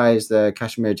Pakistan? Why is the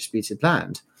Kashmir disputed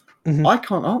land? I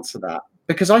can't answer that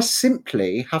because I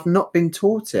simply have not been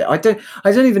taught it. I don't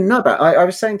even know about. I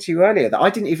was saying to you earlier that I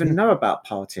didn't even know about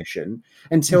partition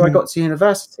until I got to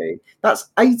university. That's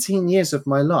 18 years of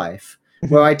my life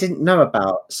where I didn't know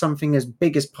about something as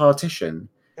big as partition,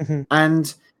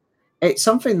 and it's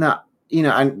something that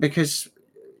and because.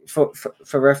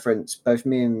 For reference, both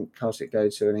me and Kartik go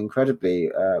to an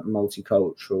incredibly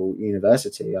multicultural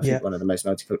university. I think one of the most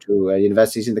multicultural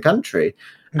universities in the country.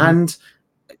 And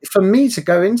for me to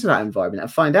go into that environment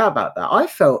and find out about that, I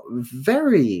felt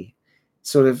very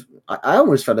sort of, I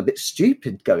almost felt a bit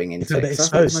stupid going into it. So I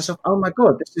thought to myself, oh my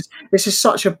God, this is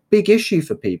such a big issue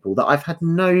for people that I've had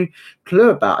no clue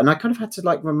about. And I kind of had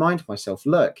to remind myself,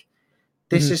 look,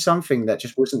 this is something that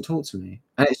just wasn't taught to me.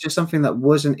 And it's just something that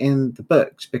wasn't in the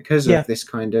books because of this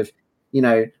kind of,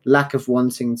 lack of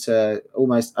wanting to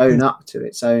almost own up to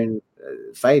its own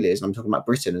failures. And I'm talking about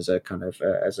Britain as a kind of,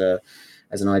 as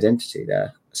an identity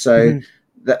there. So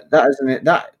that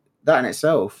in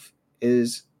itself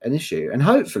is an issue, and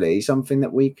hopefully something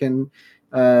that we can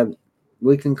kind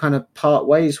of part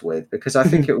ways with, because I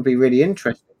think it would be really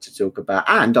interesting to talk about.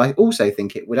 And I also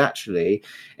think it would actually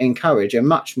encourage a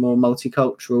much more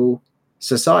multicultural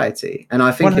society. And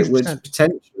I think 100%. it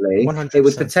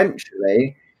would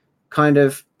potentially kind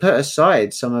of put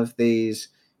aside some of these,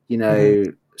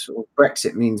 sort of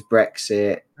Brexit means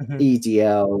Brexit,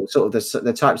 EDL, sort of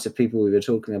the types of people we were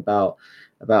talking about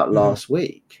last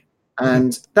week,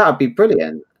 and that would be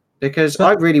brilliant, because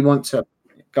I really want to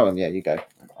go on. Yeah, you go.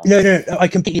 No, I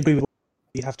completely agree with what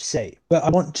you have to say, but I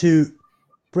want to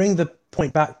bring the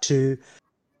point back to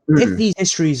if these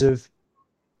histories of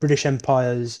British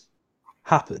empires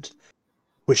happened,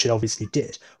 which it obviously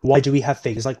did, why do we have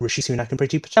figures like Rishi Sunak and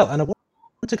Priti Patel? And I want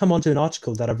to come on to an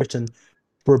article that I've written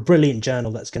for a brilliant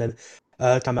journal that's going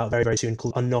to come out very, very soon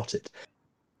called Unknotted.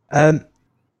 And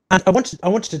I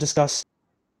wanted to discuss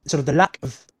sort of the lack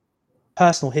of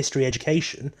personal history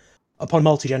education upon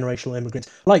multi-generational immigrants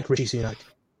like Rishi Sunak,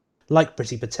 like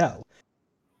Priti Patel,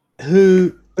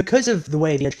 who, because of the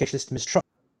way the education system is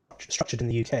structured in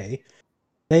the UK,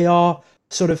 they are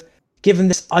sort of given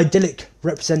this idyllic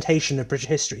representation of British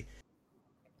history,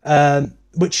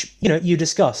 which you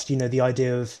discussed. The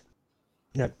idea of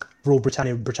rule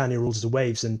Britannia rules the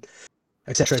waves, and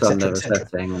etc. etc.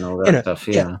 And all that stuff.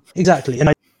 Yeah, exactly. An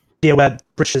idea where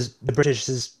the British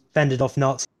has fended off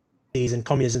Nazis and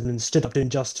communism and stood up to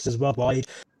injustices worldwide.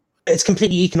 It's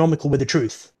completely economical with the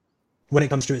truth when it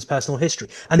comes to its personal history,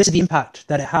 and this is the impact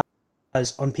that it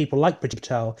has on people like Priti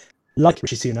Patel, like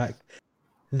Rishi Sunak,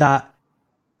 that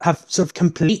have sort of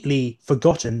completely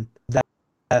forgotten their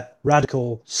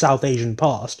radical South Asian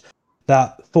past,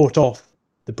 that fought off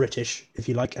the British, if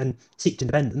you like, and seeked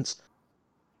independence,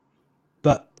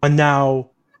 but are now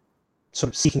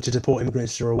sort of seeking to deport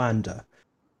immigrants to Rwanda,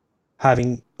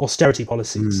 having austerity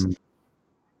policies,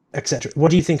 etc.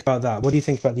 What do you think about that? What do you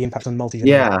think about the impact on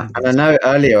multi-generational immigrants? And I know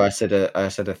earlier I said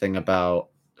a thing about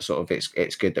sort of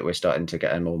it's good that we're starting to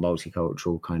get a more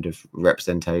multicultural kind of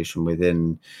representation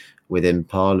within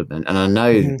Parliament, and I know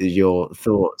your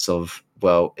thoughts of,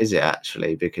 well, is it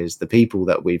actually, because the people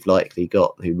that we've likely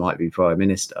got who might be Prime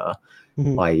Minister,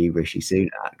 i.e. Rishi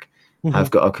Sunak,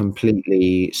 have got a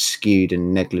completely skewed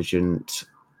and negligent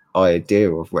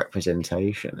idea of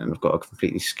representation, and have got a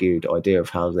completely skewed idea of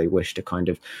how they wish to kind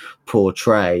of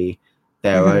portray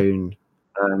their own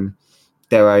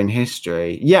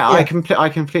history. I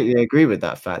completely agree with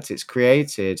that fact. It's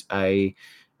created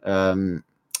an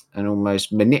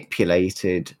almost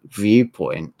manipulated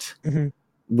viewpoint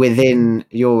within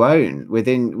your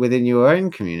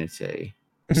own community.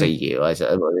 So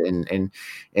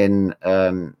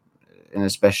in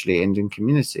especially Indian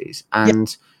communities,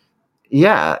 and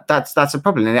that's a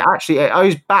problem. And it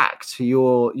goes back to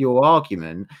your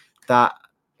argument that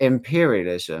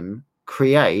imperialism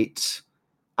creates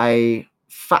a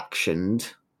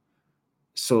factioned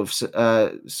sort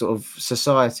of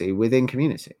society within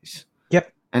communities.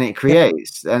 And it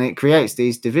creates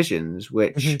these divisions,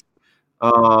 which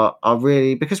are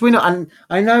really, because we're not. And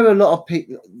I know a lot of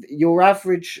people, your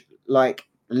average like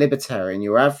libertarian,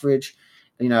 your average,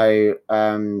 well,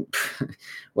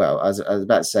 I was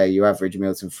about to say your average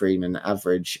Milton Friedman,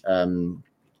 average John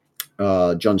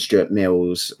Stuart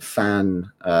Mill's fan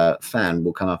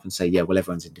will come up and say, yeah, well,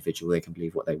 everyone's individual, they can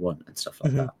believe what they want and stuff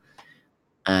like that.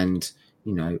 And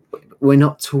we're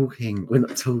not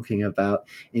talking about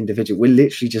individual. We're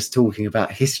literally just talking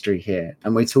about history here,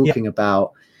 and we're talking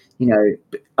about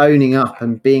owning up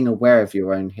and being aware of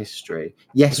your own history.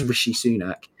 Yes, Rishi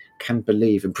Sunak can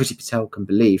believe, and Priti Patel can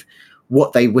believe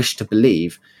what they wish to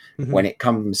believe when it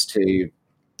comes to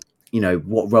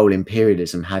what role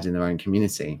imperialism had in their own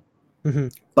community.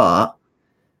 But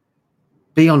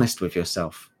be honest with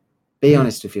yourself. Be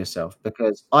honest with yourself,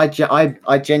 because I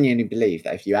genuinely believe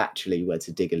that if you actually were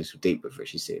to dig a little deeper with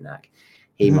Rishi Sunak,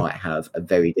 he might have a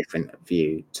very different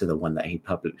view to the one that he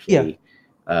publicly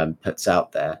puts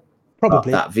out there.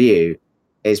 Probably. But that view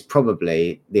is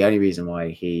probably the only reason why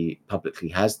he publicly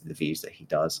has the views that he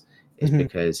does, is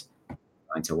because he's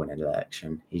trying to win an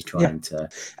election. He's trying to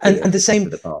and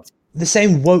the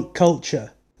same woke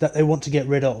culture that they want to get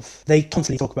rid of. They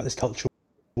constantly talk about this culture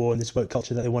war and this woke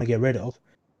culture that they want to get rid of.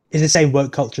 Is the same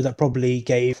woke culture that probably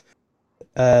gave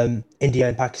India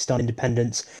and Pakistan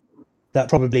independence, that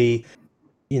probably,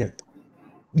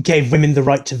 gave women the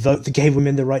right to vote, that gave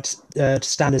women the right to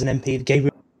stand as an MP, that gave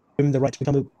women the right to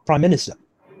become a prime minister.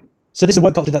 So this is a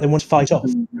woke culture that they want to fight off.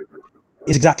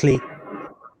 Is exactly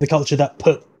the culture that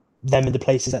put them in the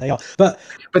places that they are. But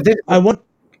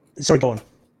sorry, go on.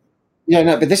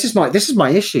 But this is my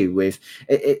issue with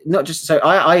it. Not just so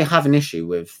I have an issue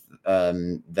with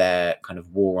their kind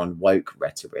of war on woke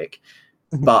rhetoric,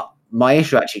 but my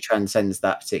issue actually transcends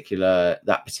that particular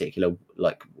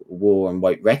like war on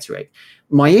woke rhetoric.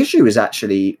 My issue is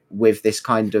actually with this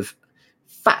kind of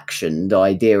factioned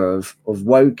idea of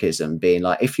wokeism being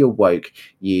like, if you're woke,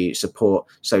 you support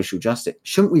social justice.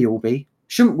 Shouldn't we all be?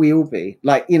 Shouldn't we all be?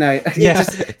 Like, you know,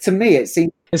 to me it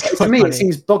seems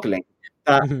boggling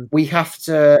that we have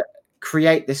to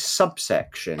create this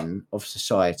subsection of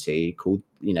society called,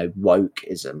 you know,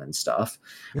 wokeism and stuff,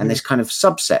 and this kind of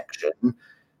subsection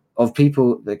of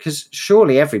people, because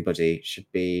surely everybody should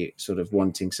be sort of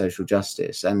wanting social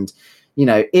justice. And, you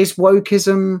know, does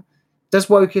wokeism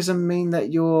mean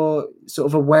that you're sort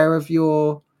of aware of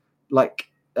your, like,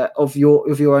 of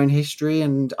your own history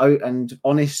and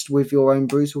honest with your own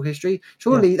brutal history?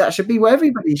 Surely that should be where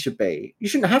everybody should be. You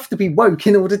shouldn't have to be woke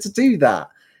in order to do that,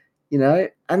 you know.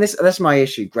 And that's my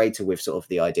issue greater with sort of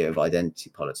the idea of identity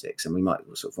politics, and we might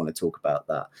sort of want to talk about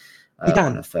that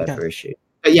on a further issue.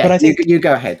 But yeah, but I think you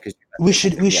go ahead, because we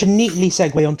should neatly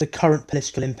segue onto current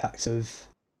political impacts of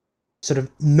sort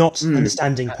of not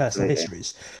understanding personal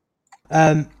histories,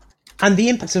 and the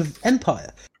impacts of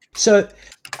empire. So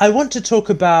I want to talk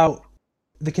about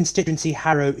the constituency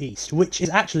Harrow East, which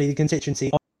is actually the constituency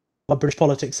of our British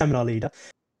politics seminar leader,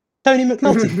 Tony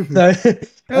McNulty.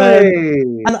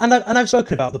 And I've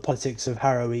spoken about the politics of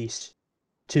Harrow East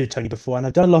to Tony before, and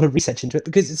I've done a lot of research into it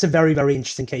because it's a very, very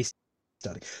interesting case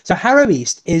study. So Harrow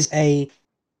East is a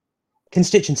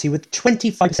constituency with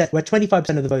 25%, where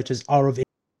 25% of the voters are of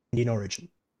Indian origin.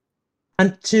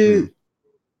 And to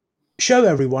show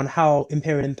everyone how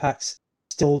imperial impacts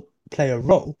still play a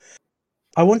role,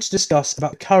 I want to discuss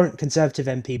about current Conservative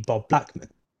MP Bob Blackman.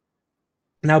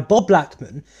 Now, Bob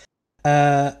Blackman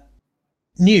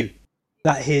knew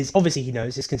that he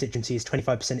knows his constituency is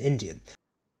 25% Indian.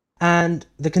 And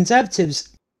the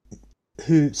Conservatives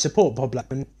who support Bob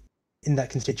Blackman in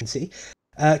that constituency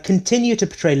continue to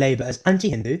portray Labour as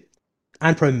anti-Hindu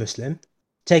and pro-Muslim,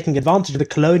 taking advantage of the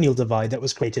colonial divide that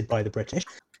was created by the British.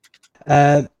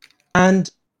 And,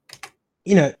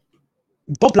 you know,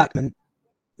 Bob Blackman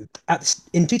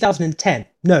in 2015,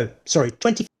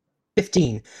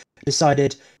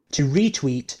 decided to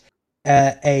retweet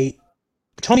a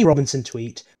Tommy Robinson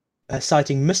tweet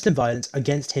citing Muslim violence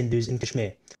against Hindus in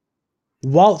Kashmir,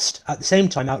 whilst at the same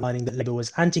time outlining that Labour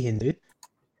was anti-Hindu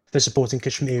for supporting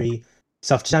Kashmiri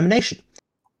self-determination.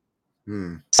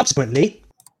 Subsequently,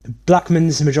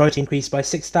 Blackman's majority increased by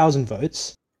 6,000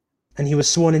 votes, and he was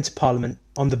sworn into Parliament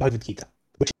on the Bhagavad Gita,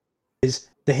 which is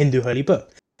the Hindu holy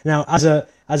book. Now, as a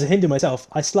Hindu myself,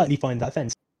 I slightly find that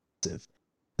offensive.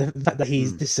 The fact that this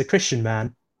is a Christian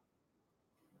man.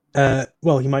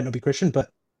 Well, he might not be Christian,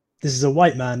 but this is a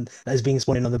white man that is being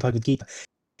sworn in on the Bhagavad Gita.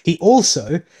 He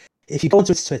also, if you go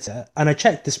onto his Twitter, and I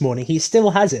checked this morning, he still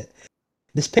has it.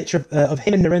 This picture of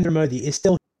him and Narendra Modi is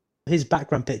still his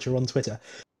background picture on Twitter.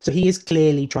 So he is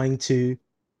clearly trying to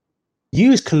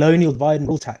use colonial divide and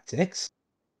rule tactics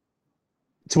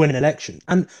to win an election.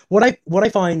 And what I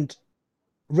find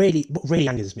what really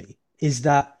angers me is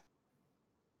that,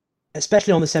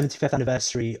 especially on the 75th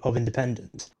anniversary of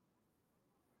independence,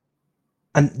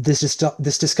 and there's just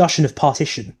this discussion of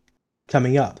partition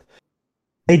coming up,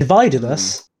 they divided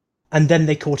us, and then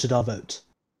they courted our vote.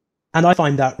 And I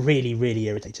find that really, really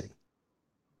irritating.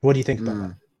 What do you think about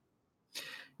that?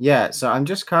 Yeah, so I'm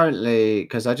just currently,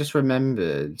 because I just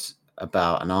remembered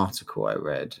about an article I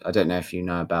read. I don't know if you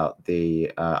know about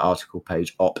the article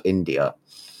page Op India.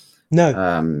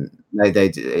 No.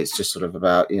 It's just sort of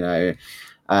about, you know,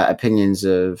 opinions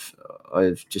of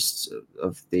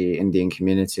the Indian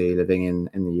community living in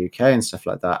the UK and stuff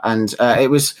like that. And it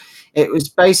was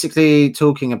basically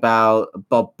talking about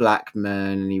Bob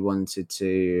Blackman, and he wanted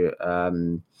to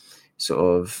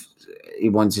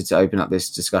open up this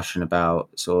discussion about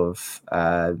sort of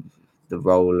the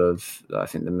role of, I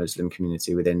think, the Muslim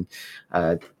community within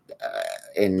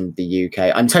in the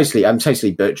UK. I'm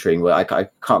totally butchering. I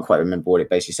can't quite remember what it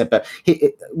basically said, but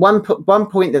one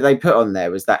point that they put on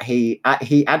there was that he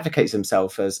advocates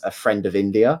himself as a friend of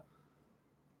India.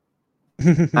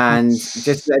 And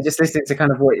just listening to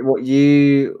kind of what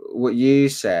you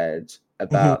said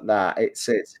about that,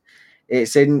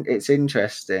 it's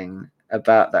interesting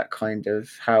about that kind of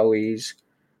how he's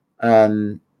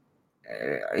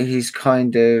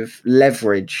kind of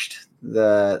leveraged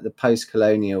the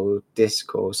post-colonial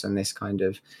discourse and this kind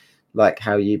of, like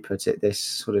how you put it, this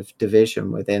sort of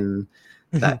division within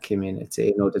that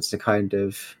community in order to kind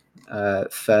of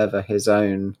further his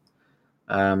own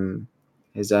cause.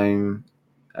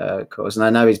 And I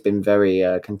know he's been very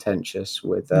contentious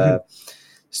with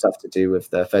stuff to do with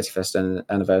the 31st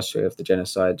anniversary of the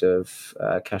genocide of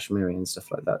Kashmiri and stuff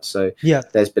like that. So yeah,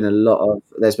 there's been a lot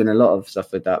of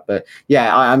stuff with that. But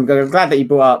yeah, I'm glad that you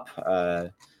brought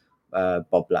up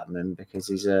Bob Blackman, because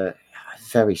he's a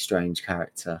very strange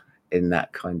character. in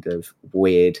that kind of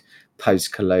weird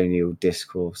post-colonial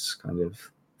discourse kind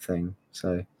of thing.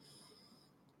 So,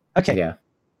 okay. Yeah.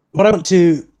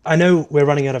 I know we're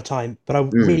running out of time, but I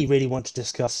really, really want to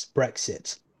discuss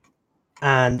Brexit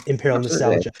and Imperial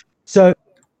nostalgia. So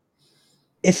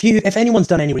if anyone's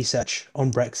done any research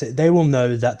on Brexit, they will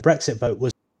know that the Brexit vote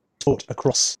was fought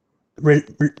across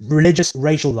religious,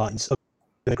 racial lines of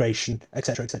immigration,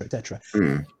 etc., etc., etc.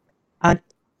 And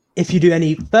if you do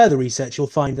any further research, you'll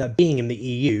find that being in the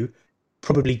EU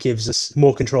probably gives us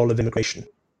more control of immigration.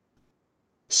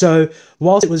 So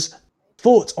whilst it was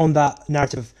fought on that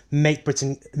narrative of make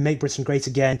Britain great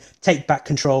again, take back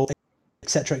control,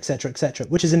 etc., etc., etc.,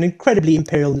 which is an incredibly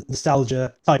imperial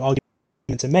nostalgia type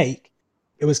argument to make,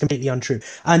 it was completely untrue.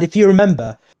 And if you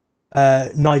remember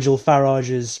Nigel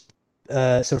Farage's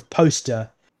sort of poster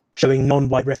showing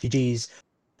non-white refugees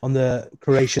on the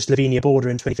Croatia-Slovenia border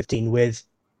in 2015 with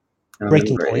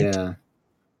Breaking Point,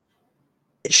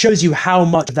 it shows you how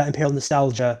much of that imperial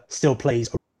nostalgia still plays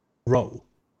a role.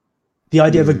 The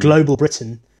idea of a global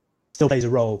Britain still plays a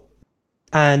role.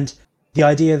 And the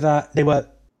idea that they were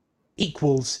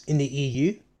equals in the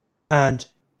EU and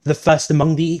the first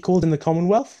among the equals in the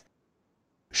Commonwealth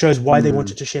shows why they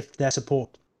wanted to shift their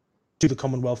support to the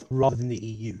Commonwealth rather than the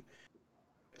EU.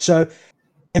 So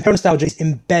imperial nostalgia is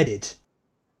embedded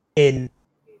in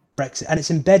Brexit, and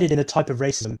it's embedded in a type of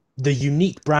racism, the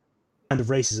unique brand of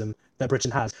racism that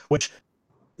Britain has, which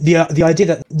the idea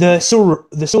that the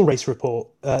Saul Race report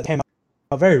came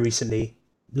out very recently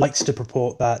likes to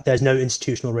purport that there's no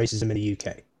institutional racism in the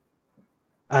UK.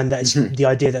 And that's the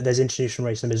idea that there's institutional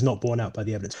racism is not borne out by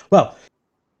the evidence. Well,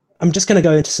 I'm just going to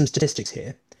go into some statistics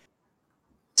here.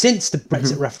 Since the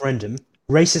Brexit referendum,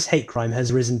 racist hate crime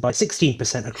has risen by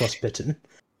 16% across Britain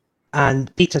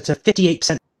and peaked at a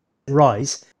 58%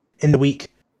 rise in the week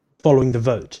following the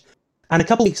vote. And a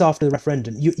couple of weeks after the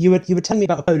referendum, you were telling me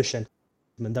about a Polish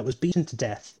gentleman that was beaten to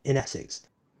death in Essex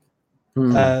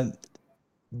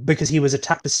because he was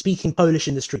attacked for speaking Polish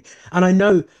in the street. And I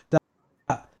know that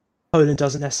Poland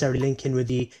doesn't necessarily link in with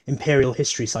the imperial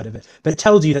history side of it, but it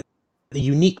tells you that the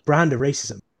unique brand of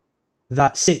racism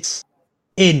that sits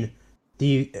in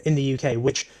the UK,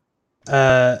 which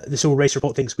the Saul Race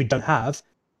report thinks we don't have,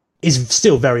 is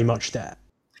still very much there.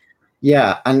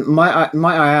 Yeah, and might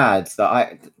I add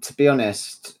that to be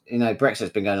honest,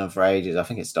 Brexit's been going on for ages. I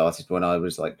think it started when I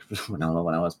was when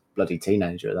I was bloody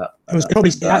teenager. It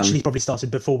actually probably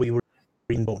started before we were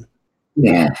even born.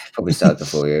 Yeah, probably started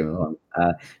before you were born.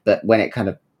 But when it kind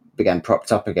of began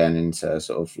propped up again into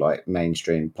sort of like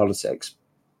mainstream politics,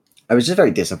 I was just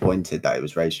very disappointed that it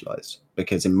was racialized,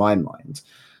 because in my mind,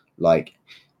 like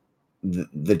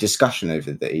the discussion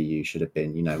over the EU should have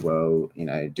been,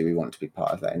 do we want to be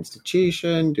part of that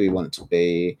institution? Do we want to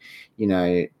be,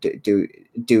 do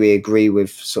we agree with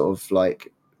sort of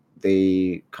like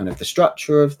the kind of the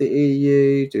structure of the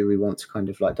EU? Do we want to kind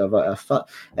of like divert our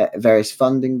various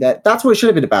funding there? That's what it should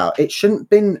have been about. It shouldn't have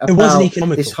been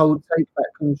about this whole take back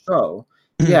control.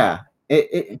 Yeah,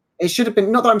 it should have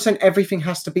been. Not that I'm saying everything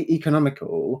has to be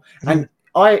economical, and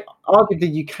I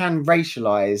arguably you can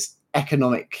racialize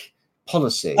economic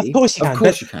policy. Of course you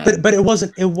can. But it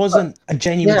wasn't a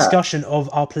genuine discussion of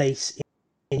our place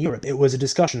in Europe. It was a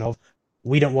discussion of,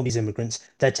 we don't want these immigrants.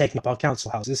 They're taking up our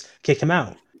council houses. Kick them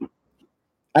out.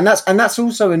 And that's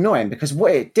also annoying, because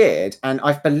what it did, and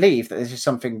I believe that this is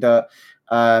something that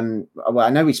I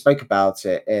know we spoke about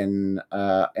it in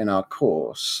our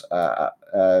course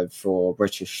for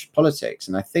British politics,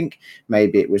 and I think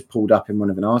maybe it was pulled up in one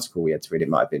of an article we had to read. It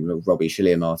might have been a Robbie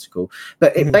Shilliam article,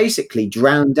 but it basically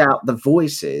drowned out the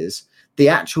voices, the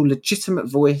actual legitimate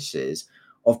voices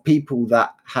of people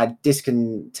that had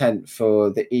discontent for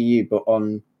the EU, but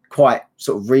on quite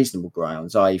sort of reasonable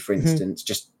grounds, i.e., for instance,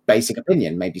 just basic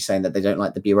opinion, maybe saying that they don't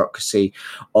like the bureaucracy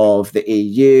of the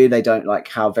EU, they don't like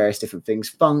how various different things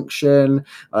function,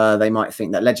 they might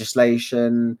think that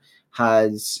legislation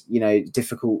has,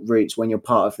 difficult routes when you're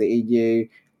part of the EU,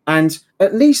 and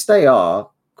at least they are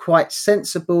quite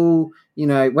sensible,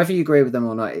 whether you agree with them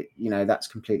or not, that's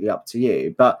completely up to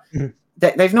you, but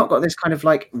they've not got this kind of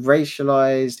like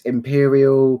racialized,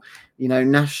 imperial,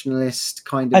 nationalist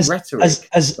kind of rhetoric.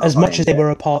 As much as they were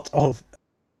a part of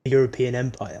the European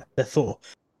Empire before,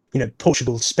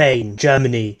 Portugal, Spain,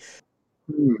 Germany,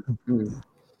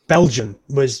 Belgium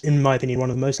was, in my opinion, one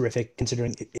of the most horrific,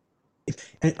 considering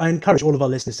and I encourage all of our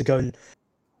listeners to go and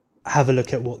have a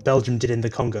look at what Belgium did in the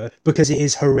Congo, because it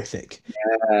is horrific.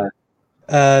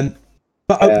 What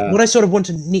I sort of want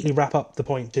to neatly wrap up the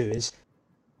point too is,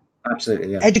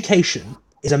 absolutely, education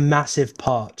is a massive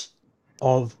part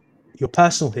of your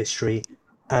personal history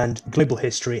and global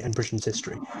history and Britain's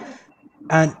history.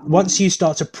 And once you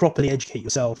start to properly educate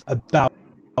yourself about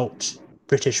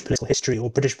British political history or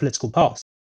British political past,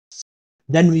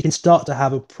 then we can start to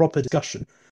have a proper discussion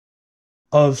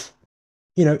of,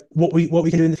 what we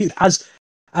can do in the future.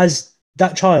 As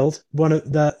that child, one of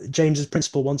James's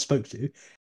principal once spoke to,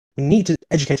 we need to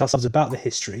educate ourselves about the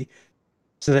history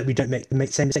so that we don't make the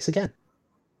same mistakes again.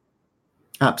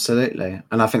 Absolutely,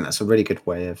 and I think that's a really good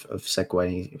way of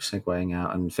segueing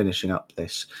out and finishing up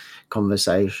this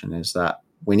conversation. Is that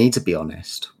we need to be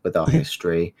honest with our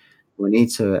history. We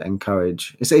need to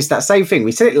encourage. It's that same thing.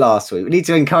 We said it last week. We need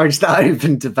to encourage that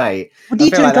open debate. We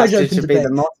need to encourage open debate. Be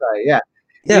the motto. Yeah,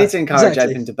 we need to encourage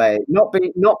open debate. Not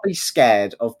be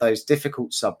scared of those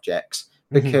difficult subjects,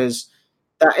 because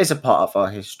that is a part of our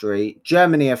history.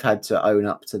 Germany have had to own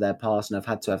up to their past and have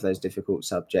had to have those difficult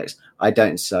subjects. I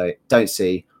don't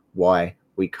see why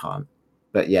we can't.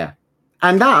 But yeah.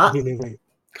 And that,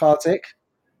 Kartik,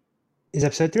 is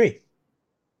episode 3.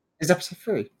 Is episode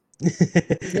 3.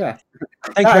 Yeah.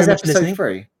 Thank you very much for listening.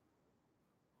 3.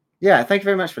 Yeah, thank you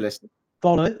very much for listening.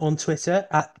 Follow on Twitter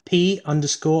at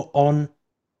P_on_draft.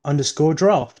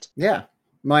 Yeah.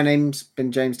 My name's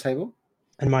been James Table.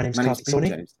 And my name's Kartik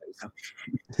Sawhney.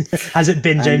 Has it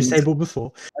been James Table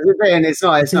before? Has it been? It's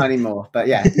not anymore. But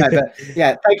yeah,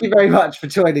 thank you very much for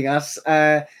joining us.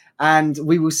 And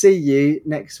we will see you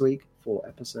next week for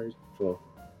episode 4.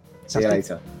 See you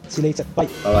later. See you later. Bye.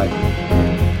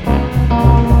 Bye.